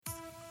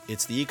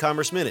It's the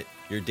E-Commerce Minute,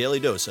 your daily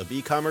dose of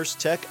e-commerce,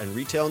 tech, and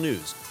retail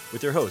news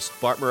with your hosts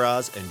Bart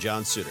Mraz and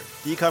John Suter.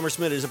 The E-Commerce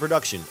Minute is a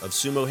production of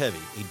Sumo Heavy,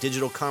 a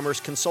digital commerce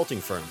consulting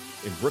firm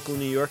in Brooklyn,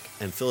 New York,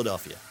 and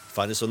Philadelphia.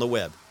 Find us on the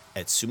web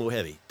at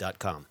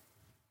sumoheavy.com.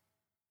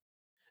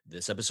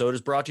 This episode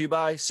is brought to you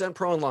by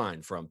SendPro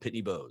Online from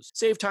Pitney Bowes.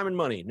 Save time and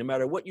money no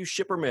matter what you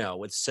ship or mail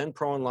with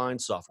SendPro Online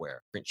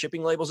software. Print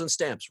shipping labels and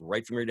stamps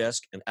right from your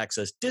desk and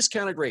access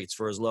discounted rates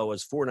for as low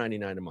as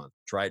 $4.99 a month.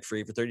 Try it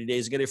free for 30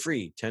 days and get a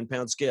free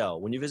 10-pound scale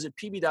when you visit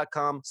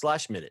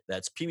pb.com/minute.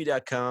 That's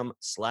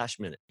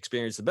pb.com/minute.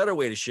 Experience the better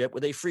way to ship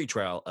with a free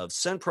trial of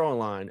SendPro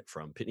Online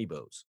from Pitney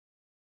Bowes.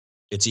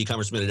 It's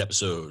E-Commerce Minute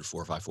episode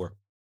 454.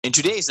 In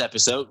today's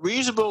episode,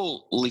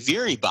 reusable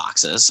Liviri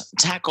boxes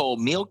tackle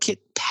meal kit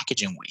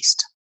packaging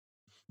waste.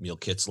 Meal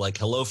kits like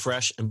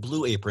HelloFresh and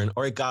Blue Apron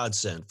are a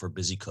godsend for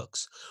busy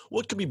cooks.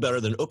 What could be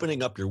better than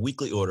opening up your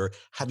weekly order,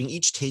 having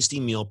each tasty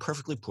meal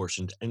perfectly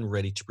portioned and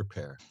ready to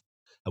prepare?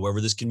 However,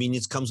 this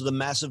convenience comes with a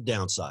massive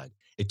downside.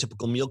 A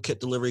typical meal kit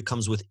delivery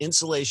comes with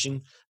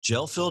insulation,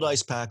 gel-filled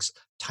ice packs,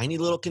 tiny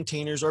little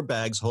containers or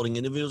bags holding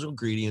individual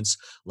ingredients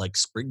like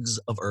sprigs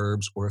of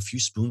herbs or a few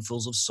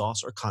spoonfuls of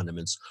sauce or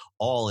condiments,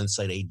 all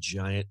inside a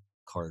giant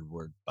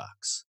cardboard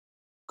box.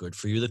 Good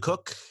for you, the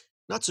cook,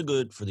 not so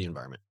good for the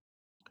environment.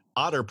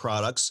 Otter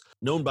Products,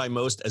 known by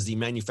most as the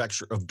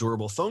manufacturer of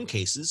durable phone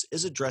cases,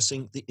 is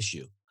addressing the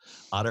issue.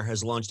 Otter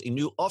has launched a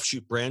new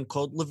offshoot brand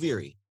called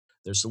Liviri.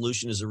 Their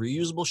solution is a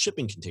reusable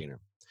shipping container.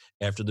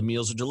 After the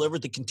meals are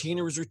delivered, the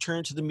container is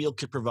returned to the meal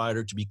kit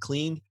provider to be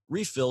cleaned,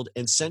 refilled,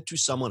 and sent to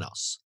someone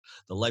else.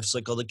 The life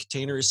cycle of the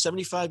container is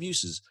 75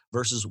 uses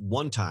versus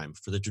one time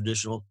for the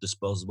traditional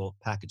disposable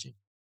packaging.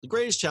 The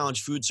greatest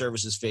challenge food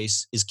services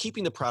face is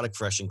keeping the product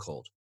fresh and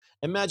cold.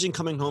 Imagine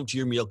coming home to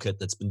your meal kit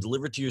that's been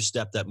delivered to your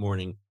step that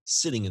morning,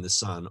 sitting in the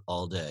sun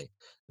all day.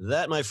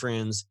 That, my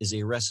friends, is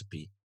a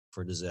recipe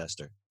for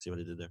disaster. See what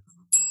I did there?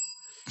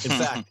 In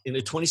fact, in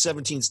a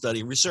 2017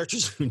 study,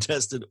 researchers who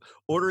tested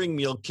ordering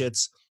meal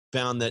kits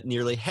found that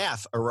nearly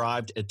half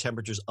arrived at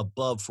temperatures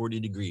above 40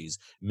 degrees,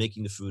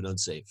 making the food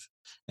unsafe.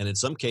 And in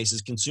some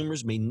cases,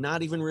 consumers may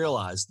not even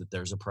realize that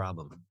there's a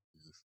problem.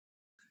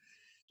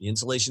 The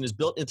insulation is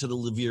built into the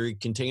Liviri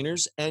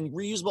containers, and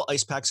reusable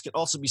ice packs can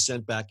also be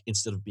sent back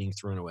instead of being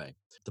thrown away.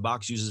 The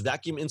box uses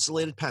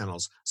vacuum-insulated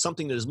panels,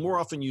 something that is more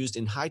often used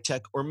in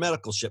high-tech or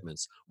medical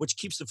shipments, which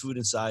keeps the food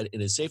inside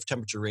in a safe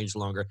temperature range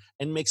longer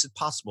and makes it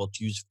possible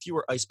to use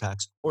fewer ice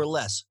packs or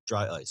less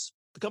dry ice.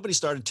 The company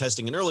started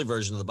testing an early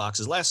version of the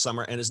boxes last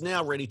summer and is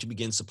now ready to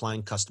begin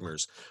supplying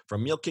customers,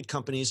 from meal kit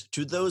companies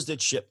to those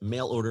that ship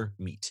mail-order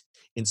meat.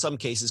 In some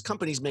cases,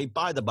 companies may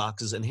buy the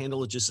boxes and handle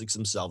logistics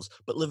themselves,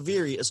 but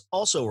Liviri is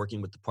also working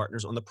with the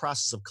partners on the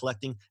process of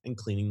collecting and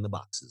cleaning the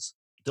boxes.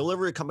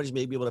 Delivery companies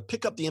may be able to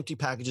pick up the empty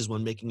packages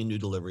when making a new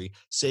delivery,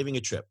 saving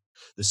a trip.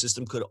 The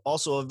system could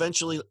also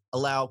eventually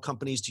allow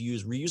companies to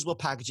use reusable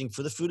packaging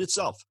for the food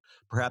itself,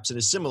 perhaps in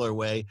a similar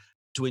way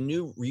to a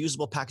new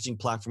reusable packaging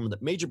platform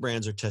that major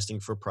brands are testing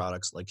for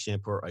products like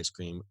shampoo or ice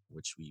cream,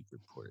 which we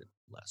reported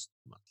last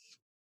month.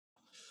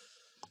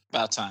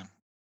 About time.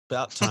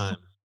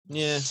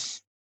 Yeah.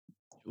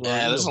 Well,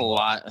 yeah, there's a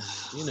lot.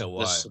 You know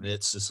why?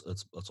 It's just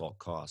it's all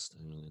cost.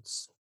 I mean,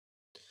 it's.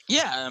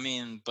 Yeah, I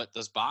mean, but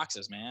those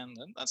boxes, man,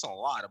 that's a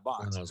lot of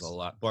boxes. That's a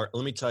lot. Bart,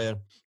 let me tell you,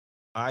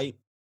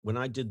 when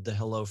I did the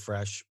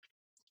HelloFresh,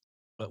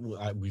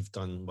 we've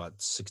done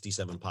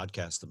 67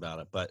 podcasts about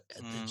it, but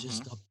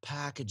just the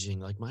packaging,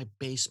 like my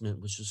basement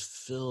was just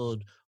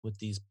filled with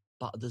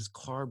this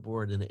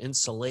cardboard and the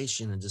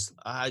insulation, and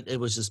it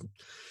was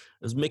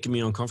making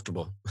me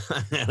uncomfortable.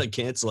 I had to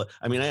cancel it.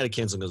 I mean, I had to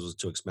cancel because it was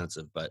too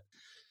expensive, but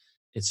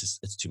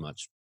it's too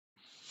much.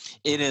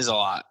 It is a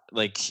lot.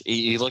 Like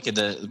you look at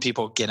the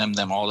people getting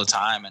them all the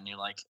time, and you're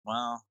like,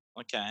 well,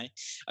 okay.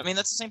 I mean,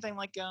 that's the same thing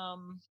like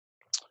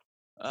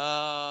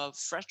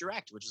Fresh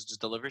Direct, which is just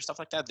delivery stuff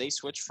like that. They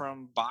switch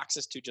from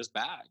boxes to just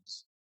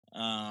bags.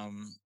 I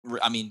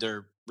mean,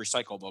 they're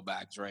recyclable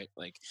bags, right?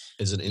 Like,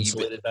 is it an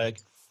insulated bag?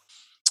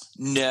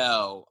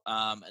 No,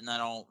 and I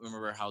don't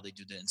remember how they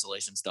do the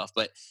insulation stuff,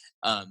 but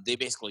they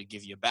basically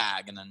give you a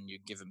bag and then you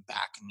give them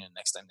back, and the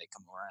next time they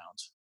come around.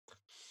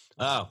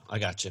 Oh, I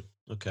got you.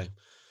 Okay,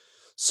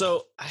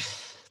 so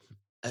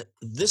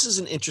this is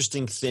an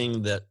interesting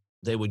thing that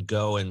they would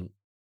go and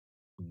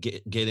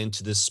get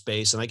into this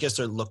space, and I guess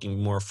they're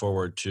looking more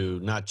forward to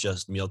not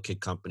just meal kit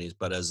companies,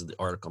 but as the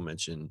article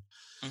mentioned,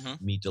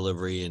 meat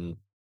delivery, and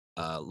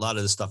a lot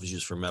of this stuff is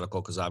used for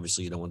medical because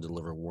obviously you don't want to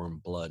deliver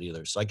warm blood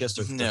either. So I guess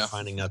they're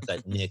finding out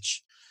that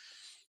niche.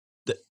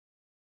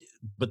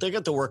 But they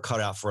got the work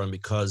cut out for them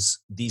because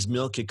these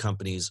meal kit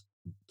companies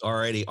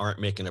already aren't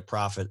making a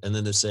profit, and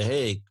then they say,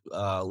 "Hey,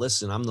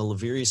 listen, I'm the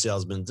Liviri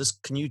salesman.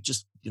 Can you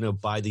just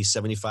buy these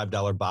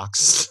 $75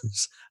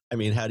 boxes?" I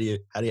mean, how do you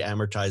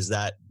amortize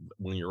that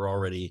when you're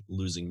already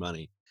losing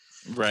money?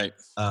 Right.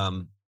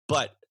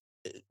 But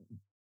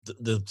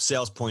the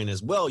sales point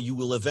is, well, you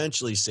will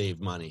eventually save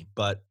money.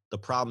 But the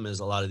problem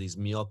is a lot of these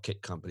meal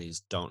kit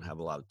companies don't have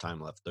a lot of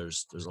time left.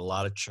 There's a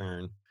lot of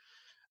churn.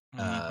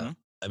 I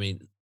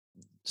mean,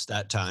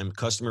 Stat time,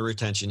 customer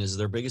retention is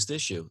their biggest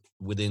issue.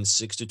 Within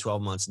 6 to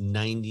 12 months,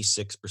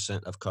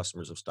 96% of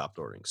customers have stopped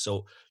ordering.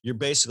 So you're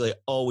basically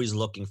always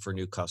looking for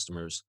new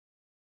customers.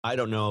 I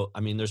don't know. I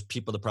mean, there's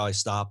people that probably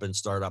stop and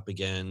start up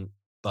again,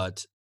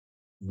 but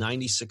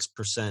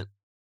 96%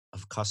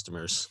 of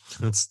customers,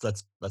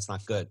 that's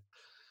not good.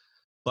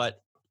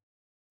 But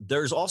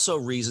there's also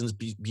reasons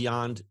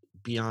beyond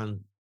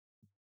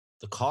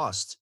the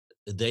cost.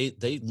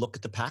 They look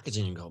at the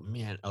packaging and go,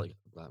 man, like,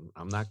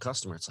 I'm that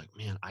customer. It's like,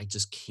 man, I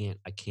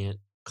can't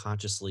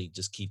consciously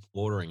just keep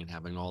ordering and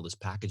having all this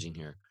packaging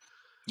here.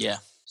 Yeah,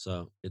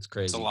 So it's it's a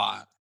crazy.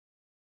 lot.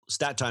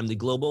 Stat time: the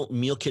global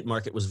meal kit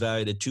market was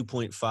valued at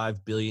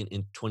 2.5 billion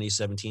in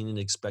 2017 and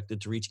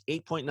expected to reach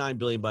 8.9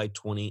 billion by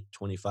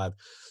 2025.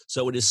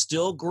 So it is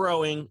still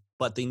growing,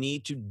 but they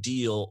need to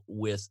deal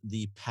with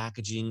the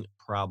packaging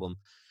problem.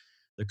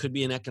 There could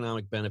be an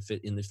economic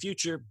benefit in the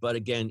future, but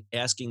again,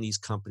 asking these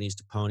companies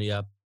to pony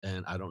up,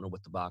 and I don't know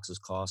what the boxes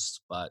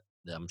cost, but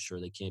I'm sure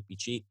they can't be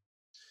cheap.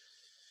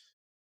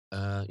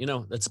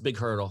 That's a big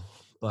hurdle.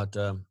 But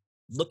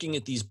looking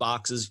at these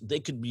boxes, they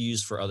could be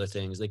used for other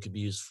things. They could be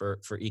used for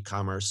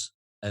e-commerce.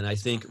 And I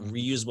think Hmm.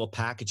 reusable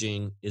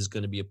packaging is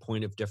going to be a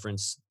point of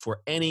difference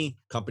for any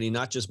company,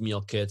 not just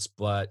meal kits,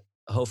 but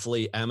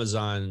hopefully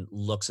Amazon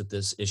looks at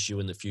this issue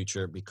in the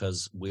future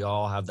because we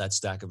all have that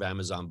stack of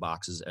Amazon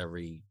boxes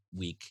every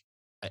week.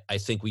 I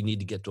think we need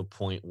to get to a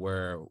point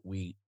where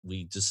we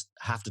just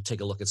have to take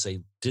a look and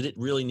say, did it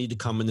really need to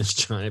come in this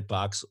giant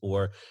box?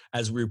 Or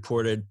as we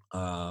reported,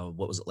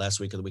 what was it, last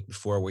week or the week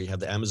before, where you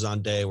have the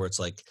Amazon day where it's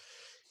like,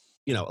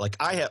 like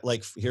I have,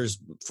 like, here's,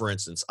 for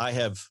instance, I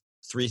have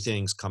three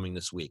things coming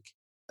this week.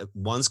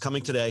 One's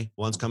coming today,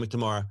 one's coming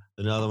tomorrow,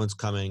 another one's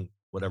coming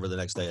whatever the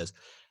next day is.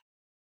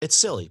 It's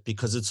silly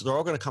because they're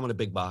all going to come in a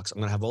big box. I'm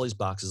going to have all these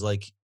boxes.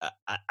 Like,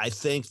 I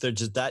think they're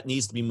just, that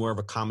needs to be more of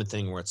a common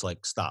thing where it's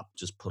like, stop,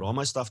 just put all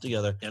my stuff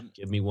together, Yep.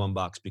 give me one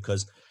box.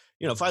 Because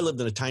if I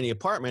lived in a tiny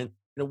apartment,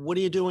 what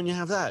do you do when you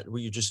have that? Well,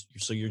 you're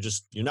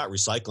not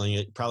recycling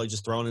it, you're probably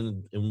just throwing it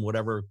in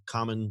whatever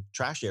common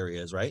trash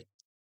area is, right?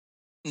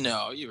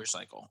 No, you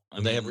recycle. I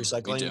Do they have mean, we do.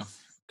 recycling?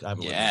 I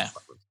haven't lived in an Yeah.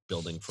 apartment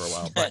building for a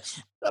while, but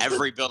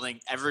Every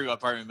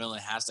apartment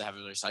building has to have a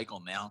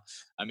recycle now.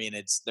 I mean,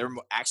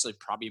 actually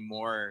probably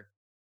more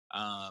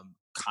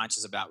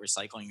conscious about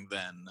recycling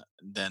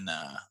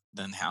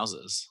than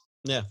houses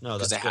yeah, no,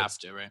 because that's they good. have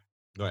to, right?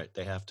 Right,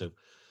 they have to.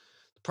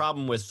 The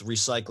problem with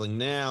recycling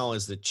now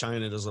is that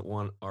China doesn't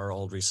want our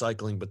old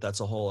recycling, but that's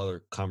a whole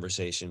other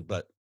conversation.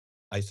 But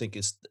I think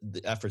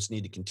the efforts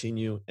need to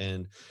continue,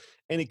 and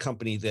any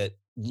company that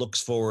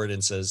looks forward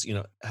and says,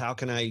 how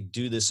can I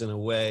do this in a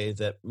way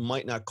that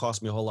might not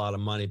cost me a whole lot of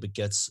money, but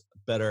gets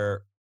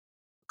better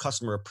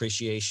customer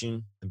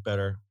appreciation and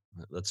better,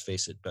 let's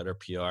face it, better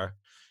PR,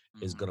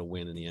 is Hmm. going to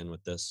win in the end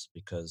with this,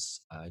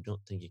 because I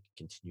don't think it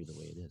can continue the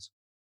way it is.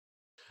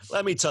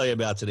 Let me tell you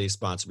about today's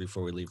sponsor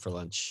before we leave for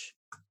lunch.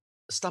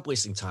 Stop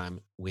wasting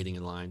time waiting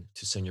in line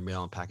to send your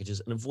mail and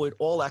packages and avoid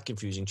all that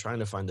confusion trying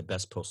to find the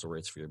best postal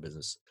rates for your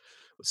business.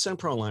 With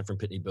SendPro Online from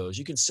Pitney Bowes,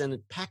 you can send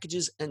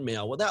packages and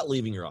mail without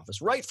leaving your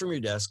office, right from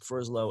your desk, for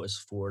as low as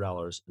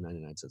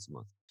 $4.99 a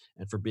month.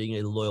 And for being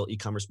a loyal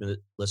e-commerce minute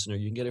listener,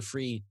 you can get a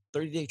free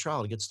 30-day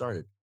trial to get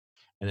started.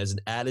 And as an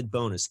added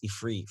bonus, a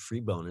free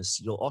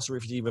bonus, you'll also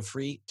receive a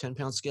free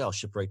 10-pound scale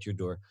shipped right to your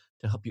door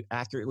to help you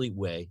accurately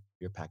weigh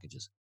your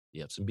packages.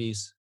 The F's and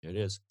B's, there it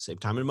is. Save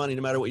time and money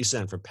no matter what you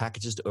send, from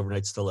packages to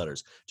overnights to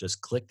letters.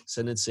 Just click,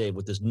 send, and save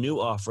with this new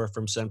offer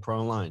from SendPro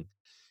Online.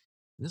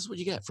 And this is what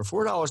you get. For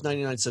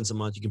 $4.99 a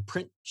month, you can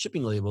print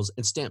shipping labels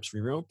and stamps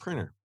from your own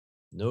printer.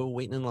 No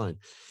waiting in line.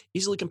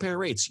 Easily compare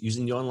rates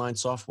using the online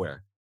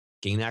software.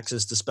 Gain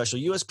access to special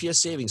USPS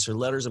savings for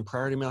letters and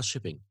priority mail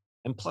shipping.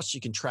 And plus,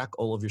 you can track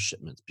all of your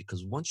shipments,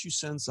 because once you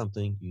send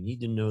something, you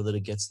need to know that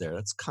it gets there.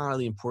 That's kind of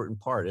the important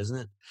part, isn't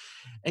it?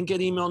 And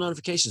get email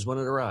notifications when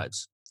it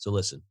arrives. So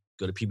listen,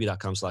 go to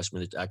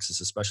pb.com/minute to access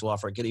a special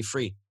offer. Get a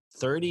free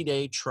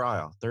 30-day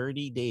trial.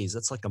 30 days.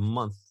 That's like a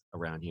month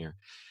around here.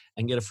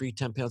 And get a free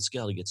 10-pound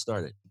scale to get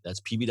started. That's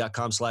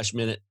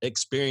pb.com/minute.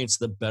 Experience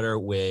the better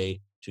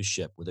way to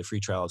ship with a free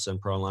trial of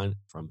SendPro Online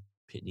from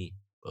Pitney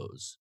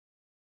Bowes.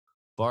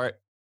 Bart,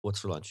 what's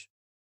for lunch?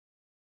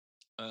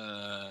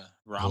 Hello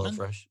Ramen.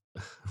 Fresh.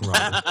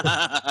 Ramen.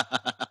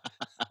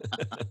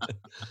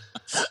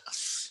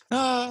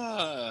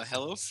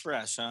 Hello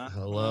Fresh, huh?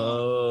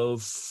 Hello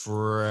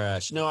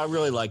Fresh. No, I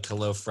really like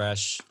Hello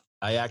Fresh.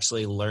 I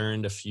actually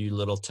learned a few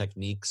little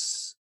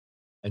techniques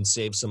and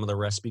saved some of the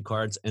recipe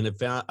cards. And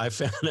I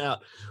found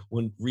out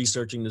when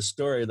researching this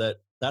story that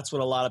that's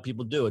what a lot of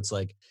people do. It's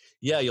like,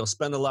 yeah, you'll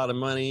spend a lot of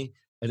money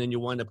and then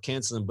you'll wind up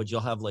canceling, but you'll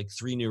have like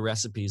three new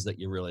recipes that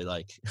you really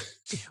like.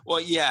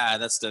 Well, yeah,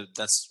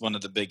 that's one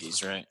of the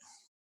biggies, right?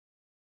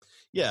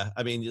 Yeah,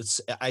 I mean,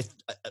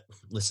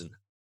 listen,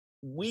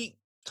 we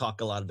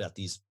talk a lot about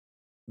these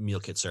meal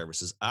kit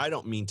services. I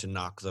don't mean to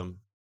knock them,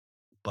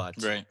 but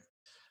Right.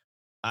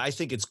 I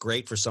think it's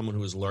great for someone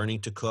who is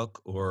learning to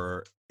cook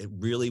or it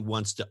really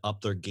wants to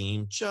up their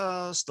game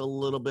just a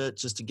little bit,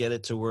 just to get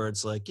it to where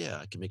it's like, yeah,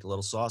 I can make a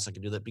little sauce. I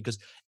can do that because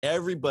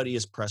everybody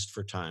is pressed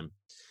for time.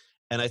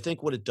 And I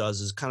think what it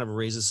does is kind of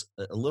raises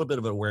a little bit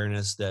of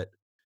awareness that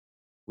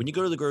when you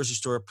go to the grocery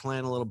store,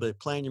 plan a little bit,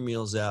 plan your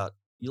meals out.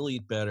 You'll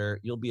eat better.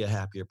 You'll be a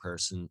happier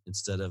person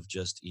instead of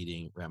just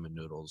eating ramen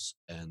noodles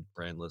and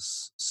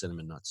brandless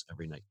cinnamon nuts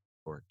every night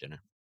for dinner.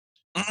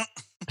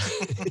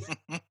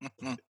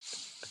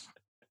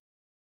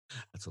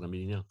 That's what I'm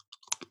eating now.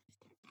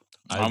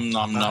 I, Nom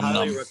nom I nom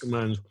highly nom.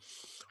 recommend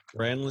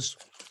brandless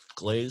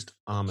glazed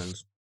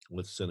almonds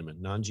with cinnamon,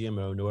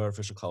 non-GMO, no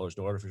artificial colors,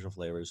 no artificial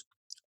flavors,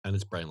 and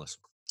it's brainless.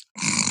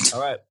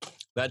 All right,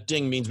 that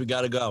ding means we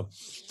got to go.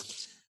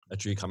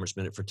 That's your e-commerce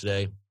minute for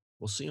today.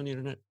 We'll see you on the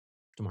internet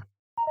tomorrow.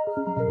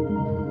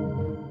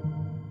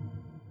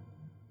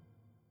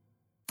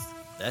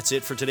 That's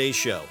it for today's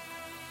show.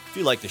 If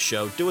you like the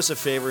show, do us a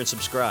favor and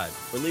subscribe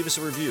or leave us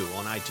a review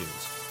on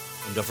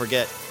iTunes. And don't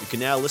forget, you can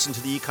now listen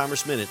to the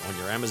e-commerce minute on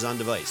your Amazon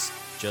device.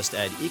 Just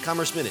add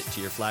e-commerce minute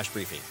to your flash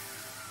briefing.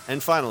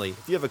 And finally,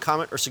 if you have a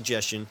comment or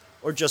suggestion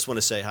or just want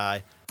to say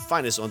hi,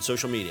 find us on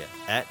social media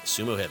at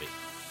Sumo Heavy.